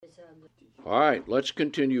All right, let's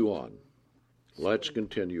continue on. Let's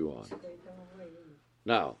continue on.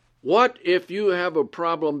 Now, what if you have a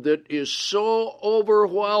problem that is so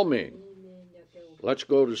overwhelming? Let's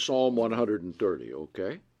go to Psalm 130,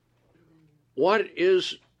 okay? What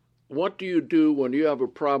do you do when you have a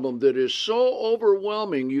problem that is so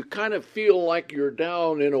overwhelming you kind of feel like you're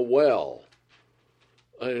down in a well?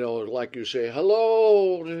 Like you say,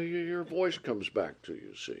 hello, your voice comes back to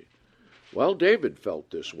you, see. Well, David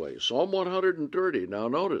felt this way. Psalm 130, now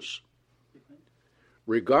notice.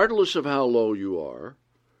 Regardless of how low you are,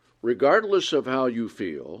 regardless of how you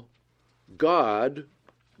feel, God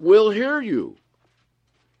will hear you.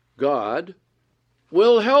 God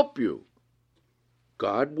will help you.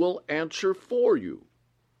 God will answer for you.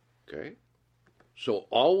 Okay? So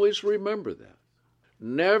always remember that.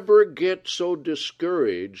 Never get so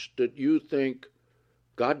discouraged that you think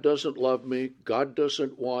God doesn't love me, God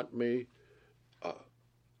doesn't want me,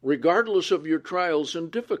 regardless of your trials and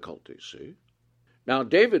difficulties, see? Now,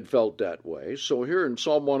 David felt that way, so here in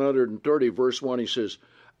Psalm 130, verse 1, he says,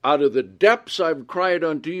 out of the depths I've cried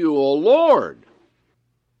unto you, O Lord.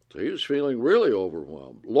 So he was feeling really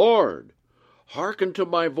overwhelmed. Lord, hearken to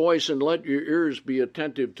my voice and let your ears be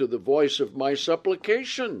attentive to the voice of my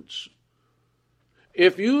supplications.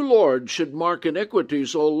 If you, Lord, should mark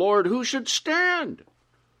iniquities, O Lord, who should stand?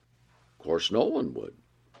 Of course, no one would.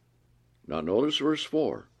 Now notice verse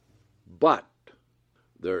 4. But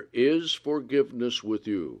there is forgiveness with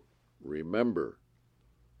you. Remember,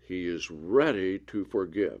 he is ready to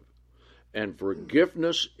forgive. And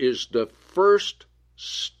forgiveness is the first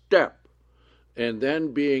step. And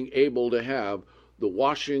then being able to have the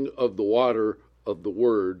washing of the water of the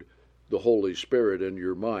Word, the Holy Spirit in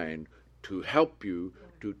your mind, to help you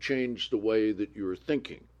to change the way that you're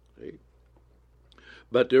thinking. See?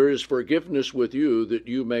 But there is forgiveness with you that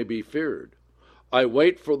you may be feared. I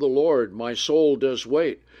wait for the Lord, my soul does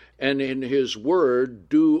wait, and in his word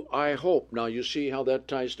do I hope. Now you see how that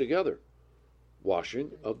ties together.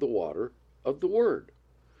 Washing of the water of the Word.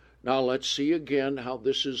 Now let's see again how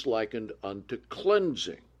this is likened unto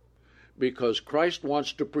cleansing. Because Christ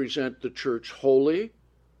wants to present the church holy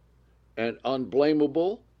and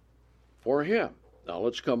unblameable for him. Now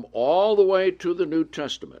let's come all the way to the New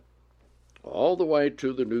Testament. All the way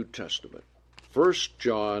to the New Testament. 1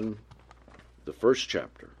 John, the first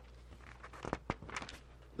chapter.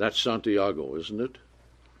 That's Santiago, isn't it?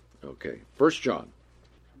 Okay, 1 John.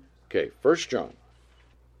 Okay, 1 John,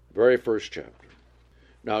 very first chapter.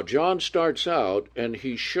 Now John starts out and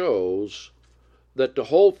he shows that the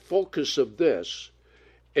whole focus of this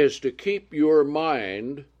is to keep your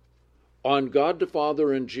mind on God the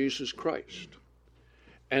Father and Jesus Christ.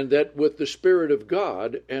 And that with the Spirit of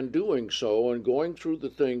God and doing so and going through the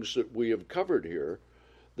things that we have covered here,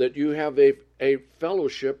 that you have a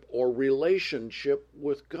fellowship or relationship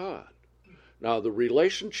with God. Now, the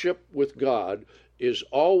relationship with God is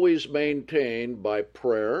always maintained by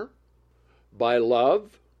prayer, by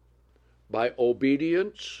love, by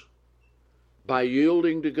obedience, by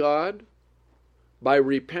yielding to God, by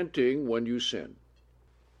repenting when you sin.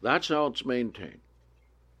 That's how it's maintained.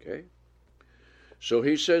 Okay? So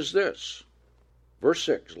he says this, verse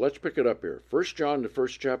 6. Let's pick it up here. 1 John, the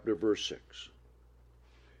first chapter, verse 6.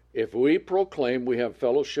 If we proclaim we have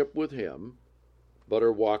fellowship with him, but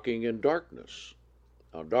are walking in darkness.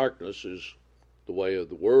 Now, darkness is the way of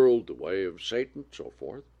the world, the way of Satan, so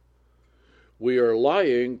forth. We are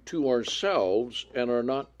lying to ourselves and are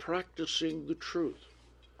not practicing the truth.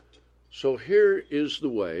 So here is the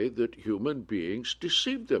way that human beings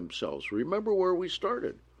deceive themselves. Remember where we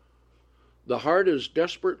started. The heart is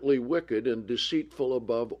desperately wicked and deceitful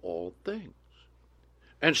above all things.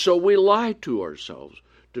 And so we lie to ourselves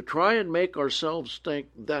to try and make ourselves think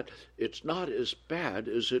that it's not as bad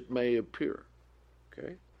as it may appear.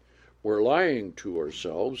 Okay? We're lying to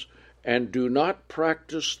ourselves and do not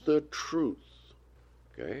practice the truth.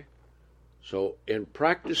 Okay? So in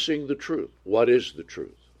practicing the truth, what is the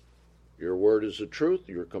truth? Your word is the truth.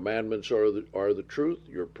 Your commandments are the truth.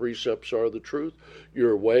 Your precepts are the truth.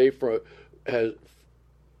 Your way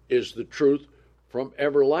is the truth from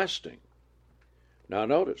everlasting. Now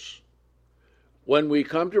notice, when we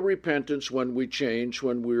come to repentance, when we change,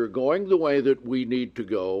 when we're going the way that we need to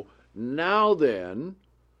go, now then,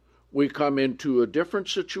 we come into a different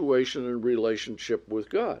situation and relationship with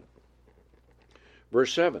God.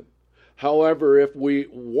 Verse 7, however, if we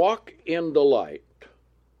walk in the light,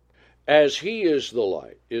 as he is in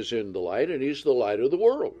the light, and he's the light of the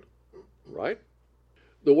world, right?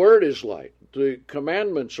 The word is light. The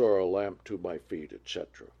commandments are a lamp to my feet,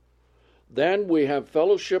 etc. Then we have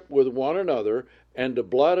fellowship with one another, and the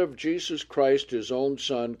blood of Jesus Christ, his own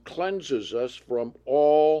Son, cleanses us from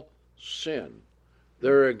all sin.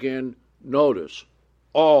 There again, notice,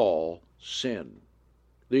 all sin.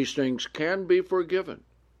 These things can be forgiven.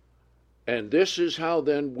 And this is how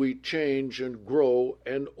then we change and grow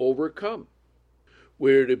and overcome.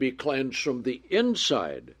 We're to be cleansed from the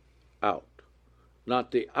inside out,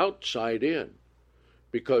 not the outside in.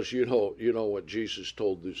 Because you know what Jesus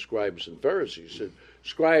told the scribes and Pharisees. He said,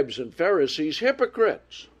 scribes and Pharisees,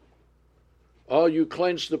 hypocrites. Oh, you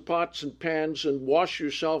cleanse the pots and pans and wash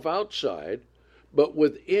yourself outside, but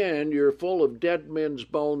within you're full of dead men's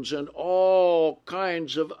bones and all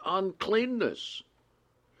kinds of uncleanness.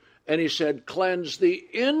 And he said, cleanse the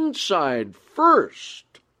inside first,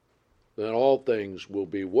 then all things will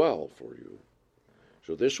be well for you.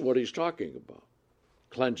 So this is what he's talking about.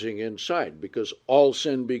 Cleansing inside, because all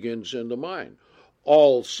sin begins in the mind.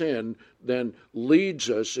 All sin then leads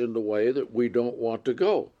us in the way that we don't want to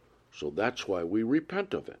go. So that's why we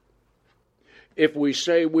repent of it. If we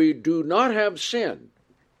say we do not have sin,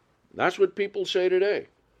 that's what people say today.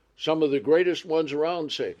 Some of the greatest ones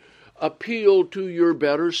around say, appeal to your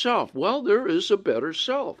better self. Well, there is a better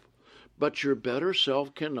self. But your better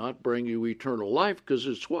self cannot bring you eternal life because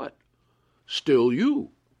it's what? Still you.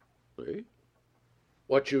 See?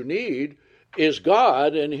 What you need is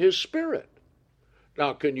God and his Spirit.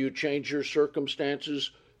 Now, can you change your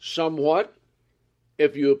circumstances somewhat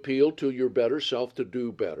if you appeal to your better self to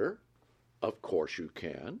do better? Of course you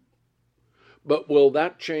can. But will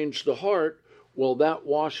that change the heart? Will that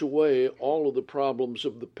wash away all of the problems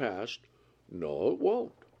of the past? No, it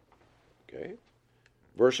won't. Okay?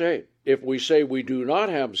 Verse 8, if we say we do not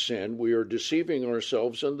have sin, we are deceiving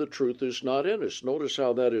ourselves and the truth is not in us. Notice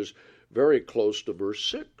how that is very close to verse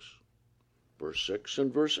 6. Verse 6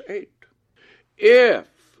 and verse 8. If,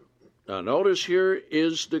 now notice here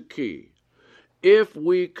is the key. If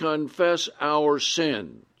we confess our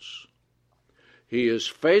sins, he is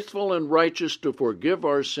faithful and righteous to forgive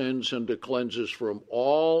our sins and to cleanse us from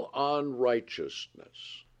all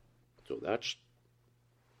unrighteousness. So that's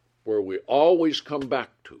where we always come back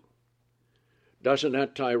to. Doesn't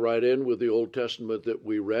that tie right in with the Old Testament that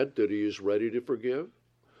we read, that he is ready to forgive?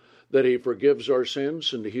 That he forgives our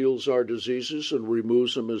sins and heals our diseases and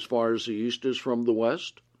removes them as far as the east is from the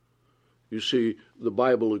west? You see, the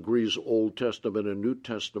Bible agrees Old Testament and New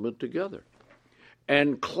Testament together.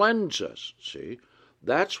 And cleanse us, see?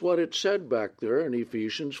 That's what it said back there in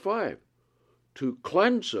Ephesians 5. To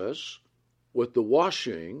cleanse us with the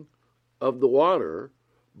washing of the water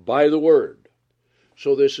by the word.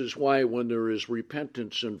 So this is why when there is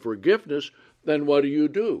repentance and forgiveness, then what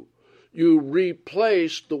do? You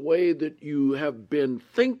replace the way that you have been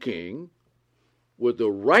thinking with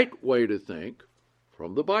the right way to think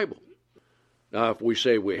from the Bible. Now, if we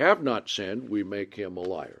say we have not sinned, we make him a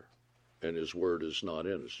liar, and his word is not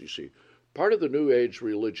in us. You see, part of the New Age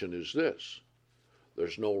religion is this.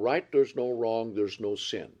 There's no right, there's no wrong, there's no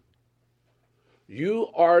sin. You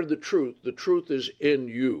are the truth is in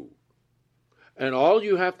you. And all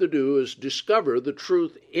you have to do is discover the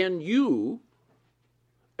truth in you,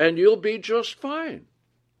 and you'll be just fine.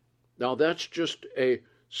 Now, that's just a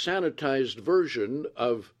sanitized version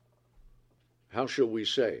of, how shall we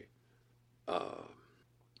say,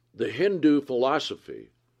 the Hindu philosophy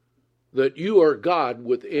that you are God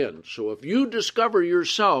within. So if you discover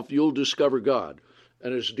yourself, you'll discover God.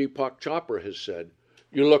 And as Deepak Chopra has said,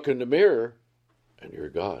 you look in the mirror and you're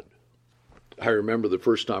God. I remember the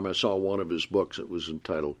first time I saw one of his books, it was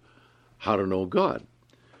entitled How to Know God.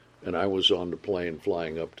 And I was on the plane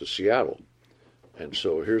flying up to Seattle. And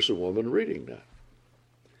so here's a woman reading that.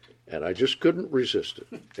 And I just couldn't resist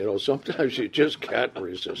it. You know, sometimes you just can't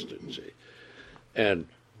resist it, see. And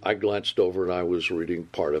I glanced over and I was reading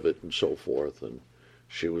part of it and so forth. And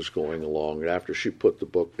she was going along. And after she put the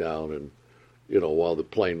book down and, you know, while the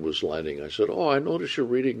plane was landing, I said, oh, I noticed you're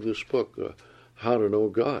reading this book, How to Know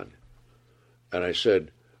God. And I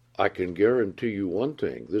said, I can guarantee you one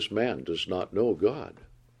thing. This man does not know God.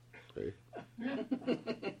 See?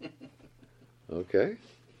 Okay?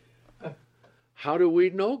 How do we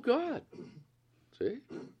know God? See?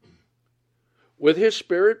 With his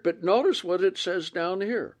Spirit, but notice what it says down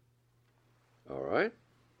here. All right?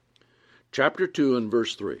 Chapter 2 and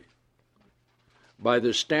verse 3. By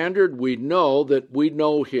the standard we know that we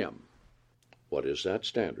know him. What is that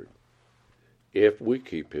standard? If we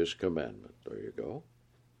keep his commandment. There you go.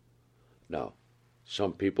 Now,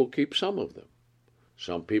 some people keep some of them.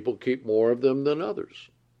 Some people keep more of them than others.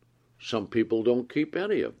 Some people don't keep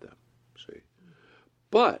any of them. See?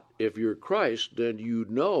 But if you're Christ, then you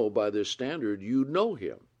know by this standard, you know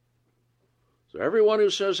him. So everyone who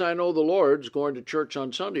says, I know the Lord, is going to church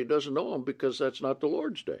on Sunday doesn't know him, because that's not the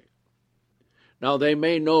Lord's day. Now, they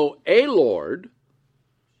may know a Lord,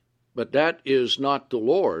 but that is not the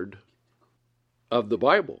Lord of the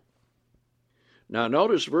Bible. Now,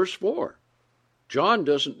 notice verse 4. John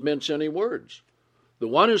doesn't mince any words. The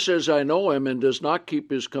one who says, I know him, and does not keep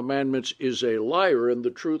his commandments is a liar, and the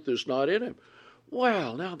truth is not in him.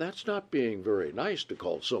 Well, now, that's not being very nice to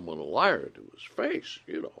call someone a liar to his face,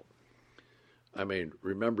 you know. I mean,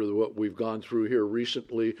 remember what we've gone through here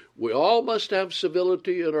recently. We all must have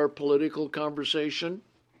civility in our political conversation.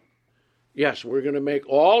 Yes, we're going to make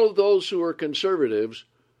all of those who are conservatives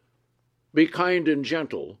be kind and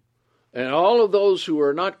gentle, and all of those who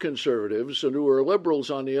are not conservatives and who are liberals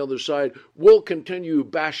on the other side will continue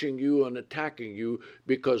bashing you and attacking you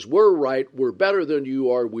because we're right, we're better than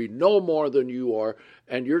you are, we know more than you are,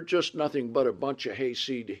 and you're just nothing but a bunch of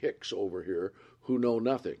hayseed hicks over here who know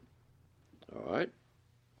nothing. All right?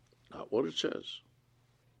 Not what it says.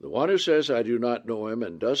 The one who says, I do not know him,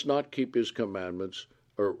 and does not keep his commandments,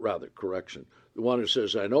 or rather, correction, the one who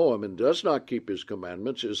says, I know him, and does not keep his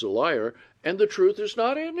commandments is a liar, and the truth is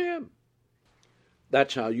not in him.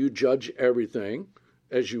 That's how you judge everything,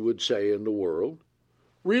 as you would say in the world,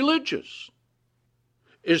 religious.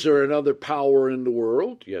 Is there another power in the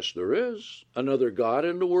world? Yes, there is. Another God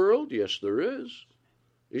in the world? Yes, there is.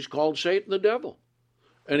 He's called Satan the devil.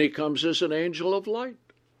 And he comes as an angel of light.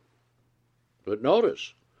 But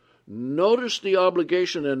notice the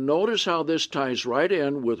obligation, and notice how this ties right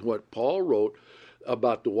in with what Paul wrote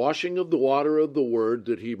about the washing of the water of the word,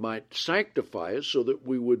 that he might sanctify us so that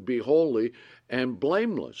we would be holy and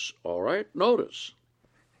blameless. All right? Notice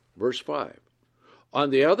verse 5.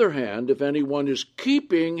 On the other hand, if anyone is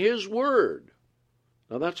keeping his word.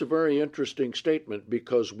 Now that's a very interesting statement,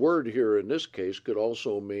 because word here in this case could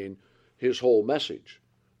also mean his whole message.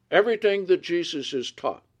 Everything that Jesus has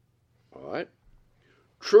taught. All right?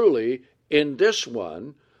 Truly, in this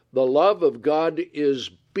one, the love of God is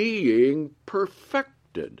being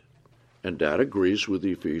perfected. And that agrees with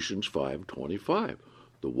Ephesians 5:25.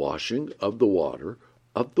 The washing of the water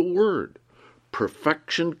of the word.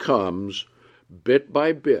 Perfection comes bit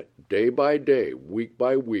by bit, day by day, week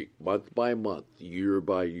by week, month by month, year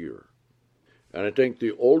by year. And I think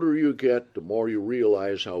the older you get, the more you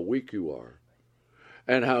realize how weak you are,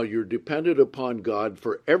 and how you're dependent upon God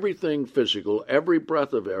for everything physical, every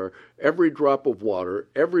breath of air, every drop of water,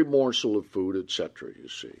 every morsel of food, etc., you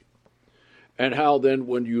see. And how then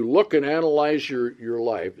when you look and analyze your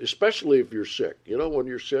life, especially if you're sick, you know, when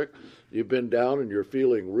you're sick, you've been down and you're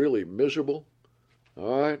feeling really miserable,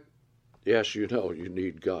 all right? Yes, you know you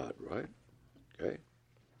need God, right? Okay.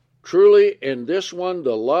 Truly, in this one,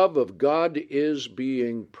 the love of God is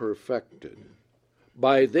being perfected.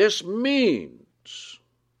 By this means,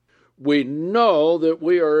 we know that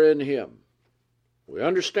we are in him. We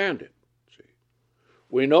understand it. See?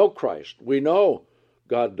 We know Christ. We know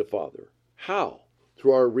God the Father. How?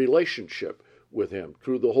 Through our relationship with him,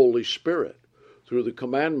 through the Holy Spirit, through the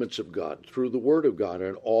commandments of God, through the Word of God,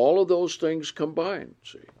 and all of those things combined.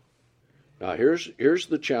 See? Now here's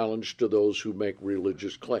the challenge to those who make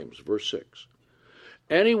religious claims. Verse 6.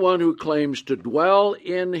 Anyone who claims to dwell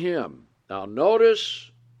in him. Now notice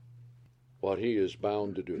what he is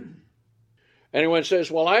bound to do. Anyone says,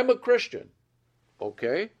 well, I'm a Christian.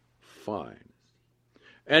 Okay, fine.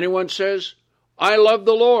 Anyone says, I love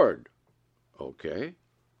the Lord. Okay,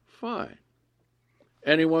 fine.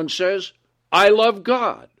 Anyone says, I love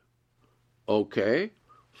God. Okay,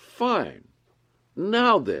 fine.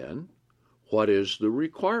 Now then, what is the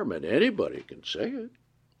requirement? Anybody can say it.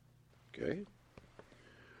 Okay.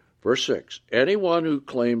 Verse 6, anyone who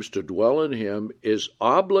claims to dwell in him is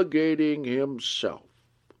obligating himself.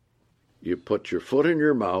 You put your foot in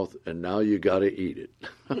your mouth, and now you got to eat it.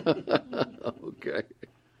 Okay.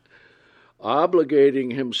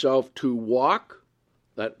 Obligating himself to walk,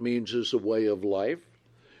 that means as a way of life,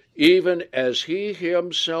 even as he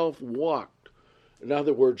himself walked. In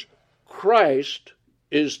other words, Christ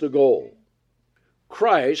is the goal.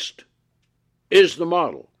 Christ is the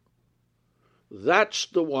model. That's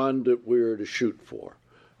the one that we're to shoot for.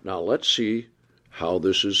 Now let's see how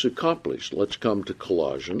this is accomplished. Let's come to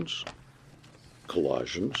Colossians,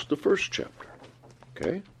 the first chapter.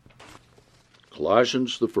 Okay?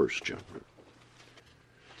 Colossians, the first chapter.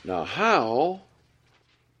 Now how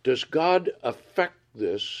does God affect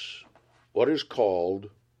this, what is called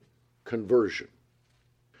conversion?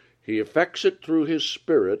 He effects it through his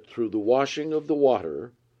Spirit, through the washing of the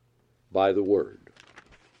water by the Word.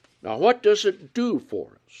 Now, what does it do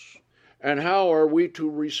for us? And how are we to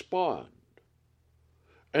respond?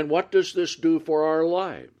 And what does this do for our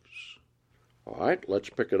lives? All right, let's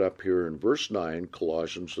pick it up here in verse 9,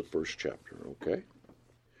 Colossians, the first chapter, okay?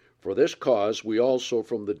 For this cause we also,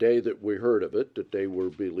 from the day that we heard of it, that they were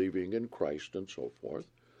believing in Christ and so forth,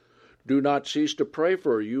 do not cease to pray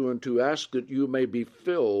for you and to ask that you may be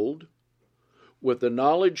filled with the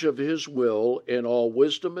knowledge of his will in all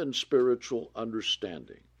wisdom and spiritual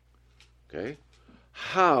understanding. Okay?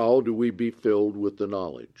 How do we be filled with the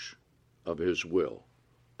knowledge of his will?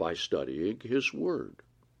 By studying his word.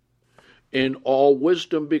 In all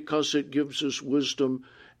wisdom, because it gives us wisdom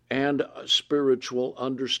and spiritual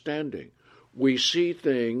understanding. We see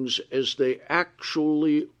things as they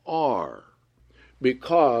actually are,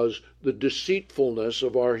 because the deceitfulness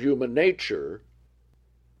of our human nature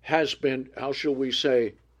has been, how shall we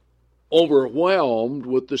say, overwhelmed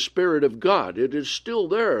with the Spirit of God. It is still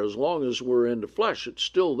there as long as we're in the flesh. It's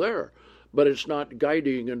still there, but it's not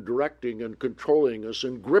guiding and directing and controlling us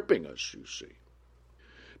and gripping us, you see.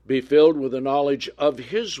 Be filled with the knowledge of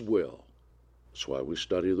his will. That's why we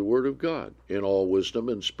study the Word of God, in all wisdom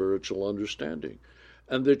and spiritual understanding.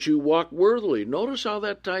 And that you walk worthily. Notice how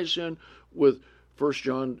that ties in with 1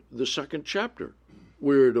 John, the second chapter.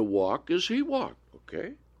 We're to walk as he walked,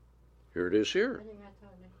 okay? Here it is here.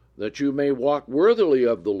 That you may walk worthily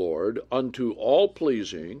of the Lord, unto all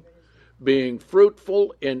pleasing, being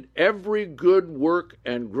fruitful in every good work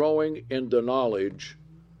and growing in the knowledge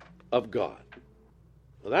of God.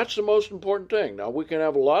 Now, that's the most important thing. Now, we can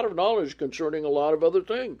have a lot of knowledge concerning a lot of other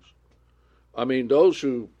things. I mean, those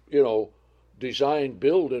who, design,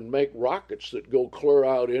 build, and make rockets that go clear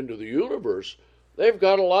out into the universe, they've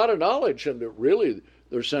got a lot of knowledge, and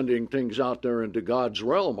they're sending things out there into God's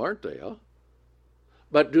realm, aren't they? Huh?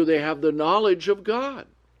 But do they have the knowledge of God?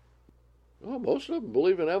 Well, most of them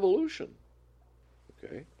believe in evolution.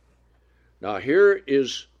 Okay. Now, here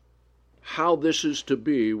is how this is to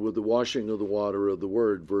be with the washing of the water of the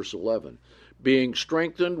word, verse 11. Being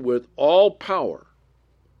strengthened with all power,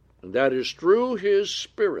 and that is through his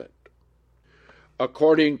Spirit,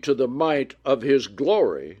 according to the might of his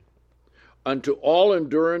glory, unto all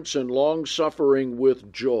endurance and long-suffering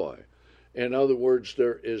with joy. In other words,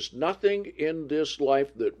 there is nothing in this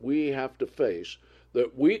life that we have to face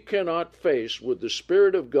that we cannot face with the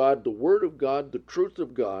Spirit of God, the Word of God, the truth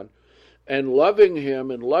of God, and loving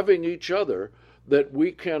him and loving each other, that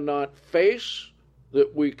we cannot face,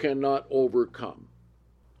 that we cannot overcome.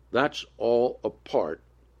 That's all a part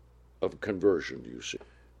of conversion, you see.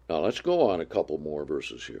 Now let's go on a couple more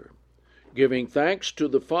verses here. Giving thanks to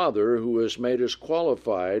the Father who has made us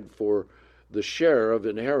qualified for the share of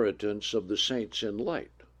inheritance of the saints in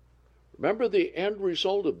light. Remember, the end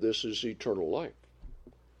result of this is eternal life.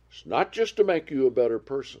 It's not just to make you a better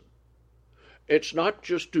person. It's not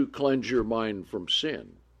just to cleanse your mind from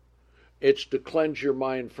sin. It's to cleanse your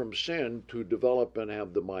mind from sin to develop and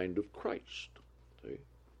have the mind of Christ. See?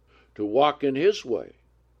 To walk in his way.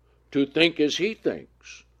 To think as he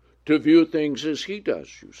thinks. To view things as he does,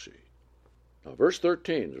 you see. Now, verse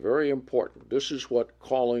 13 is very important. This is what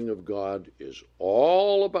calling of God is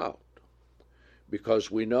all about.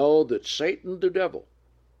 Because we know that Satan, the devil,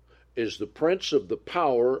 is the prince of the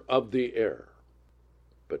power of the air.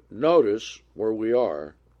 But notice where we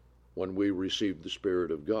are when we receive the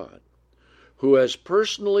Spirit of God, who has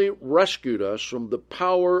personally rescued us from the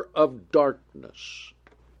power of darkness.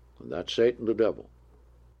 And that's Satan, the devil.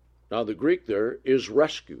 Now, the Greek there is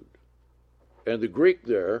rescued. And the Greek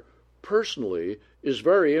there, personally, is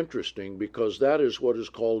very interesting because that is what is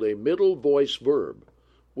called a middle voice verb.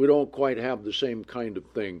 We don't quite have the same kind of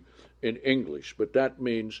thing in English, but that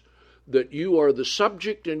means that you are the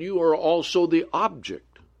subject and you are also the object.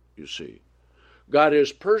 You see, God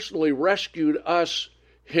has personally rescued us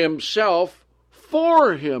himself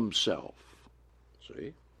for himself,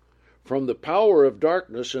 see, from the power of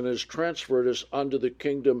darkness and has transferred us unto the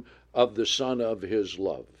kingdom of the Son of his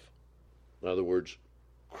love. In other words,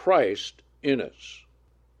 Christ in us,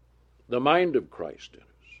 the mind of Christ in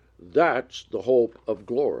us. That's the hope of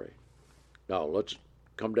glory. Now, let's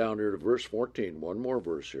come down here to verse 14, one more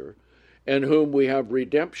verse here. In whom we have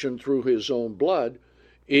redemption through his own blood,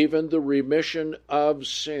 even the remission of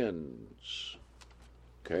sins.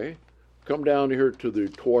 Okay? Come down here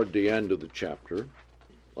toward the end of the chapter.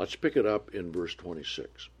 Let's pick it up in verse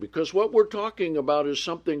 26. Because what we're talking about is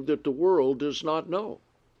something that the world does not know.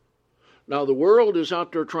 Now, the world is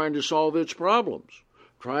out there trying to solve its problems,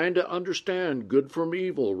 trying to understand good from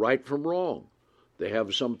evil, right from wrong. They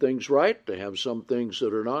have some things right, they have some things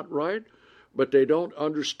that are not right, but they don't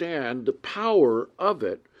understand the power of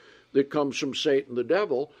it that comes from Satan the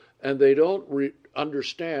devil, and they don't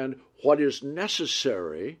understand what is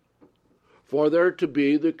necessary for there to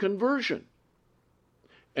be the conversion.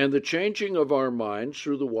 and the changing of our minds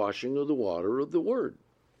through the washing of the water of the Word.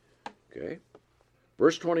 Okay?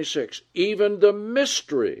 Verse 26, even the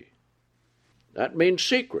mystery. That means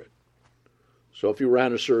secret. So if you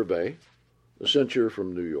ran a survey, since you're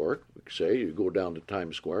from New York, say you go down to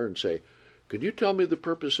Times Square and say, could you tell me the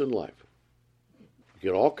purpose in life?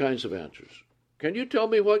 You get all kinds of answers. Can you tell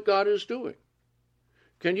me what God is doing?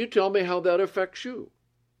 Can you tell me how that affects you?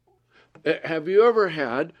 Have you ever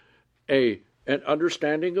had an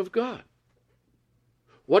understanding of God?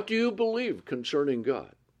 What do you believe concerning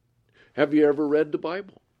God? Have you ever read the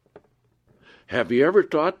Bible? Have you ever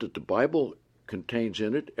thought that the Bible contains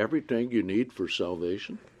in it everything you need for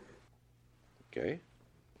salvation? Okay.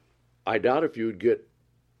 I doubt if you'd get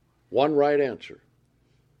one right answer.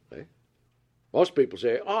 Okay? Most people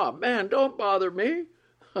say, oh man, don't bother me.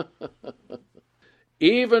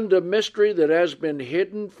 Even the mystery that has been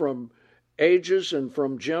hidden from ages and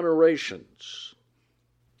from generations.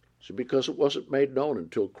 See, because it wasn't made known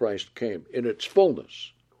until Christ came in its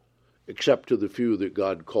fullness, except to the few that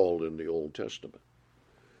God called in the Old Testament,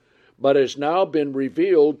 but has now been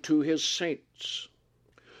revealed to his saints,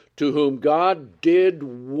 to whom God did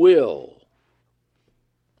will.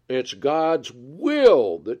 It's God's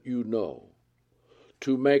will that you know,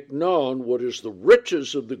 to make known what is the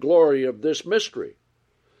riches of the glory of this mystery,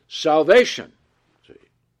 salvation. See,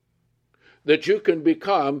 that you can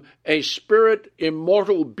become a spirit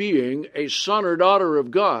immortal being, a son or daughter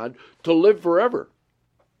of God, to live forever.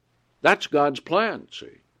 That's God's plan,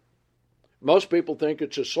 see. Most people think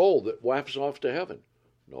it's a soul that wafts off to heaven.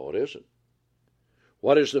 No, it isn't.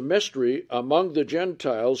 What is the mystery among the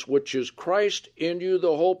Gentiles, which is Christ in you,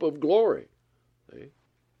 the hope of glory? See?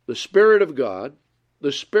 The Spirit of God,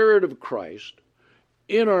 the Spirit of Christ,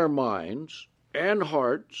 in our minds and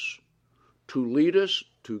hearts, to lead us,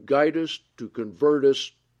 to guide us, to convert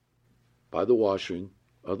us by the washing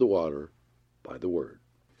of the water, by the Word.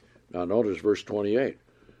 Now notice verse 28.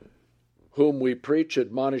 Whom we preach,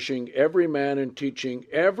 admonishing every man and teaching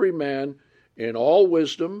every man in all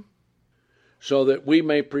wisdom, so that we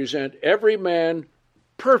may present every man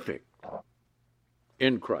perfect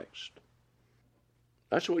in Christ.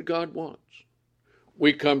 That's what God wants.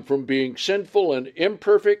 We come from being sinful and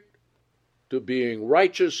imperfect to being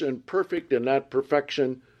righteous and perfect, and that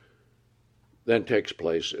perfection then takes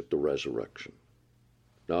place at the resurrection.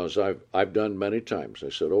 Now, as I've done many times, I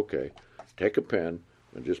said, okay, take a pen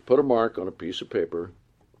and just put a mark on a piece of paper.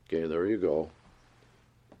 Okay, there you go.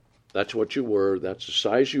 That's what you were. That's the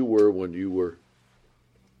size you were when you were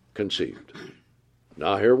conceived.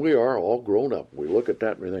 Now here we are, all grown up. We look at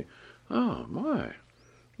that and we think, oh my,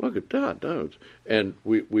 look at that. And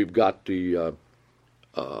we've got the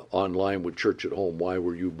online with Church at Home, Why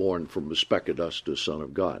Were You Born from a Speck of Dust to Son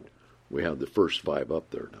of God? We have the first 5 up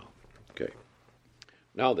there now. Okay.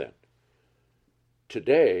 Now then,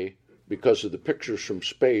 today, because of the pictures from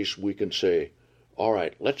space, we can say, all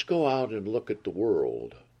right, let's go out and look at the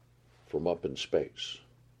world from up in space.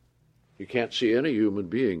 You can't see any human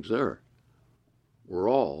beings there. We're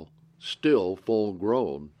all still full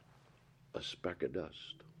grown, a speck of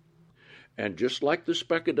dust. And just like the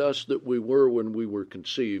speck of dust that we were when we were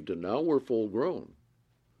conceived, and now we're full grown,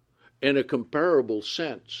 in a comparable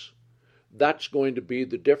sense, that's going to be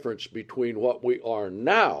the difference between what we are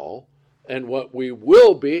now and what we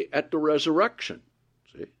will be at the resurrection.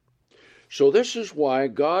 See? So this is why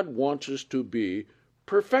God wants us to be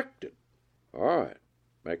perfected. All right.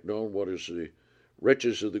 Make known what is the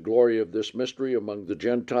riches of the glory of this mystery among the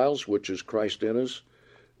Gentiles, which is Christ in us,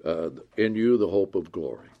 in you, the hope of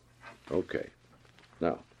glory. Okay.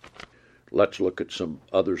 Now, let's look at some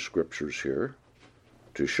other scriptures here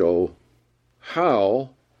to show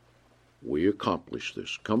how we accomplish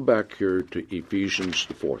this. Come back here to Ephesians,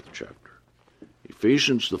 the 4th chapter.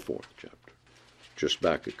 Ephesians, the 4th chapter. Just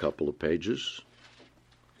back a couple of pages.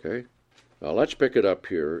 Okay. Now let's pick it up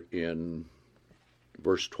here in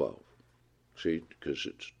verse 12. See, because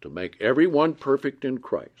it's to make everyone perfect in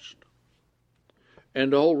Christ.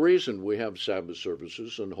 And the whole reason we have Sabbath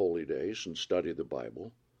services and holy days and study the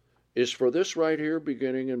Bible is for this right here,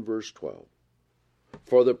 beginning in verse 12.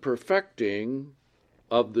 For the perfecting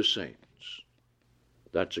of the saints.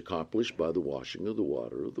 That's accomplished by the washing of the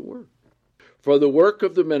water of the Word. For the work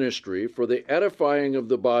of the ministry, for the edifying of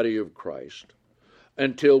the body of Christ,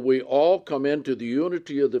 until we all come into the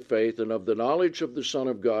unity of the faith and of the knowledge of the Son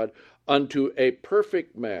of God, unto a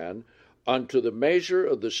perfect man, unto the measure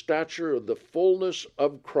of the stature of the fullness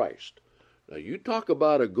of Christ. Now you talk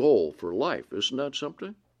about a goal for life. Isn't that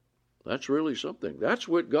something? That's really something. That's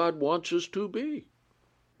what God wants us to be.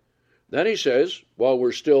 Then he says, while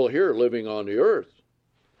we're still here living on the earth,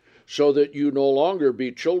 so that you no longer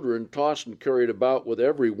be children tossed and carried about with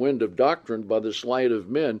every wind of doctrine by the sleight of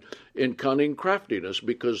men in cunning craftiness,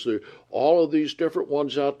 because all of these different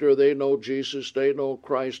ones out there, they know Jesus, they know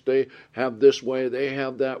Christ, they have this way, they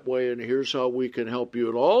have that way, and here's how we can help you,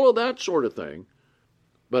 and all of that sort of thing.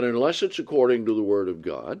 But unless it's according to the Word of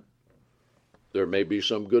God, there may be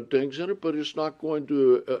some good things in it, but it's not going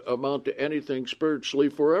to amount to anything spiritually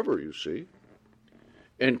forever, you see.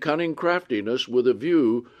 And cunning craftiness with a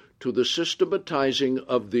view to the systematizing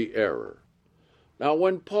of the error. Now,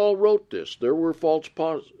 when Paul wrote this, there were false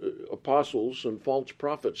apostles and false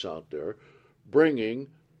prophets out there bringing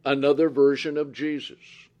another version of Jesus,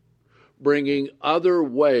 bringing other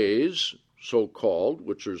ways, so-called,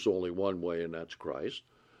 which there's only one way, and that's Christ,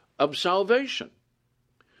 of salvation.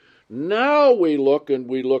 Now we look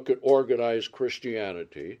at organized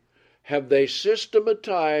Christianity. Have they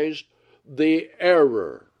systematized the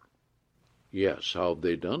error? Yes, how have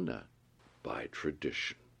they done that? By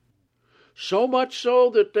tradition. So much so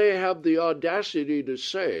that they have the audacity to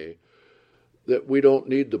say that we don't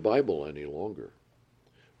need the Bible any longer,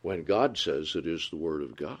 when God says it is the Word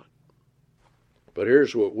of God. But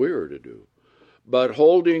here's what we are to do. But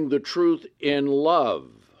holding the truth in love.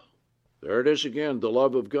 There it is again, the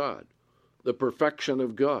love of God, the perfection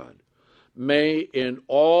of God, may in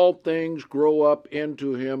all things grow up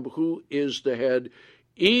into him who is the head,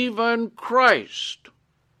 even Christ.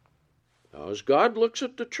 Now, as God looks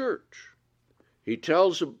at the church, he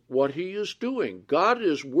tells them what he is doing. God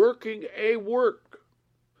is working a work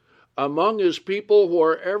among his people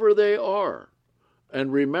wherever they are.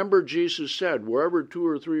 And remember, Jesus said, wherever 2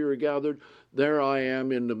 or 3 are gathered, there I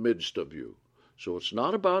am in the midst of you. So it's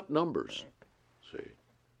not about numbers. See,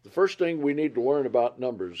 the first thing we need to learn about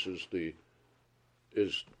numbers is the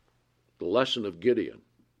lesson of Gideon.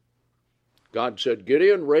 God said,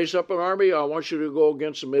 Gideon, raise up an army. I want you to go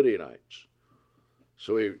against the Midianites.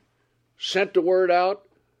 So he sent the word out.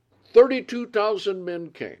 32,000 men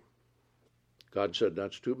came. God said,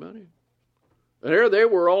 that's too many. And here they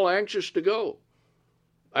were all anxious to go.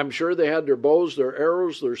 I'm sure they had their bows, their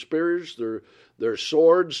arrows, their spears, their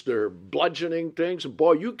swords, their bludgeoning things. And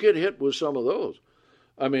boy, you get hit with some of those.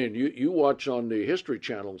 I mean, you watch on the History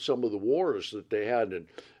Channel some of the wars that they had in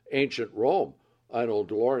ancient Rome. I know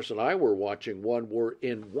Dolores and I were watching one where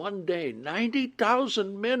in one day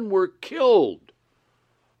 90,000 men were killed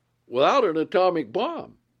without an atomic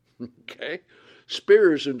bomb. Okay?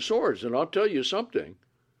 Spears and swords. And I'll tell you something.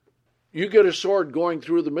 You get a sword going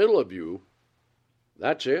through the middle of you,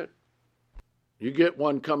 that's it. You get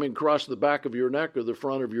one coming across the back of your neck or the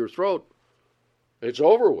front of your throat, it's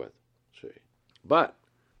over with. See? But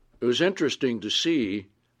it was interesting to see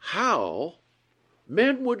how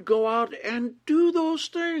men would go out and do those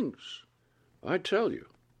things. I tell you,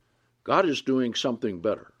 God is doing something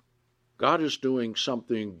better. God is doing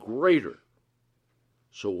something greater.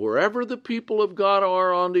 So wherever the people of God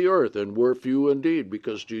are on the earth, and we're few indeed,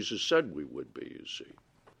 because Jesus said we would be, you see.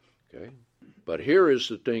 Okay? But here is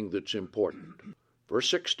the thing that's important. Verse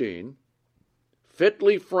 16,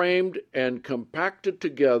 fitly framed and compacted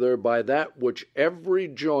together by that which every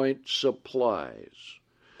joint supplies.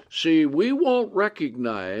 See, we won't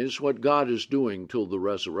recognize what God is doing till the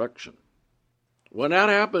resurrection. When that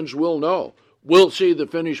happens, we'll know. We'll see the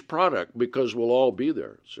finished product because we'll all be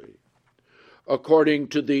there, see. According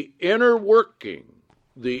to the inner working,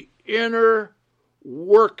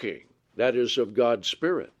 that is of God's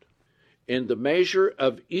Spirit, in the measure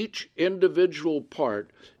of each individual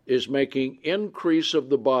part is making increase of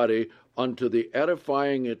the body unto the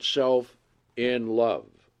edifying itself in love.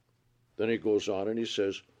 Then he goes on and he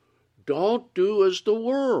says, don't do as the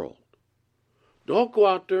world. Don't go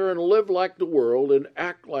out there and live like the world and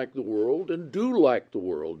act like the world and do like the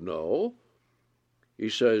world. No. He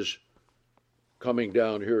says, coming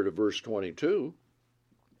down here to verse 22,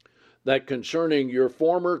 that concerning your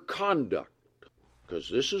former conduct, because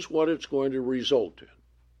this is what it's going to result in,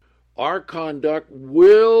 our conduct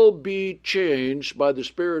will be changed by the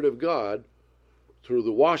Spirit of God through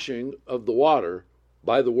the washing of the water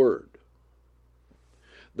by the Word.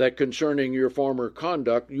 That concerning your former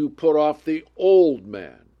conduct, you put off the old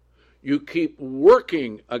man. You keep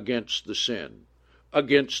working against the sin,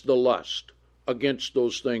 against the lust, against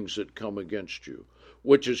those things that come against you,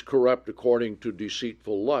 which is corrupt according to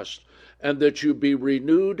deceitful lust, and that you be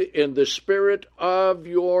renewed in the spirit of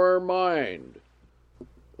your mind.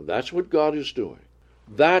 That's what God is doing.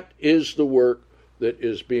 That is the work that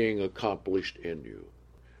is being accomplished in you.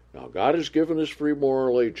 Now, God has given us free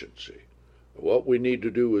moral agency. What we need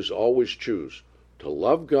to do is always choose to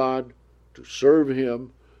love God, to serve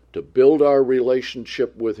Him, to build our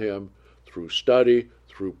relationship with Him through study,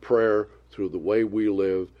 through prayer, through the way we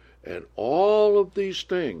live, and all of these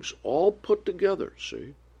things all put together,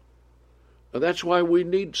 see? And that's why we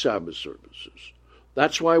need Sabbath services.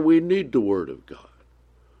 That's why we need the Word of God.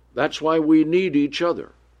 That's why we need each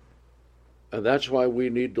other. And that's why we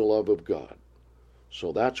need the love of God.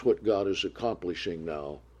 So that's what God is accomplishing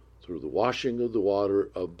now through the washing of the water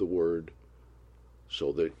of the Word,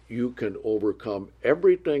 so that you can overcome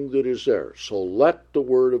everything that is there. So let the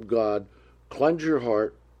Word of God cleanse your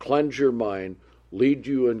heart, cleanse your mind, lead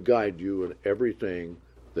you and guide you in everything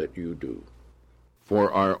that you do.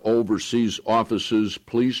 For our overseas offices,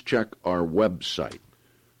 please check our website,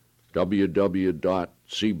 www.cbcg.org.